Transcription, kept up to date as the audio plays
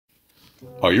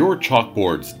Are your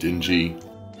chalkboards dingy?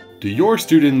 Do your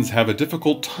students have a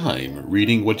difficult time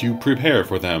reading what you prepare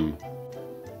for them?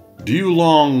 Do you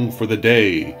long for the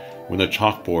day when the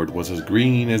chalkboard was as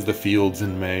green as the fields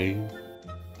in May?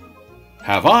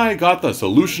 Have I got the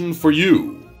solution for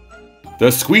you?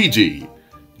 The Squeegee!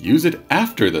 Use it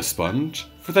after the sponge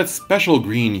for that special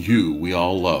green hue we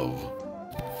all love.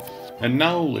 And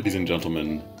now, ladies and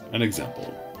gentlemen, an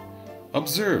example.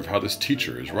 Observe how this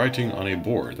teacher is writing on a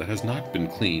board that has not been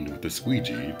cleaned with the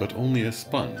squeegee, but only a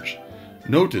sponge.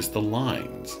 Notice the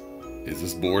lines. Is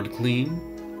this board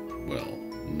clean? Well,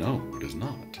 no, it is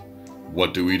not.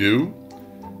 What do?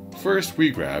 First,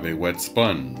 we grab a wet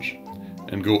sponge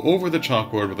and go over the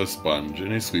chalkboard with a sponge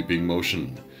in a sweeping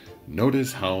motion.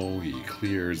 Notice how he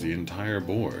clears the entire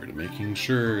board, making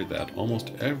sure that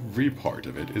almost every part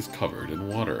of it is covered in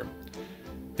water.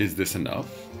 Is this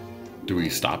enough? Do we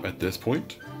stop at this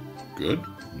point? Good.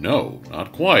 No,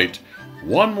 not quite.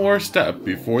 One more step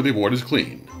before the board is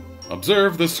clean.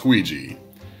 Observe the squeegee.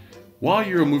 While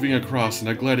you're moving across in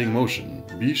a gliding motion,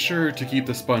 be sure to keep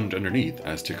the sponge underneath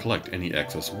as to collect any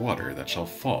excess water that shall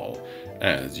fall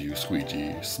as you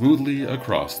squeegee smoothly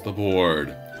across the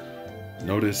board.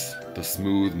 Notice the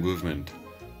smooth movement,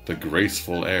 the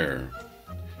graceful air.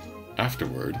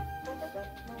 Afterward,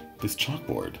 this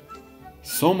chalkboard,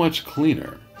 so much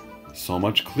cleaner, so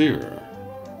much clearer.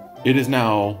 It is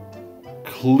now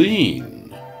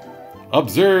clean.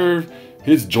 Observe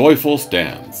his joyful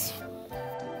stance.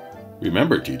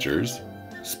 Remember, teachers,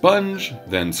 sponge,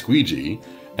 then squeegee,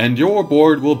 and your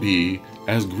board will be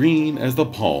as green as the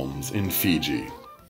palms in Fiji.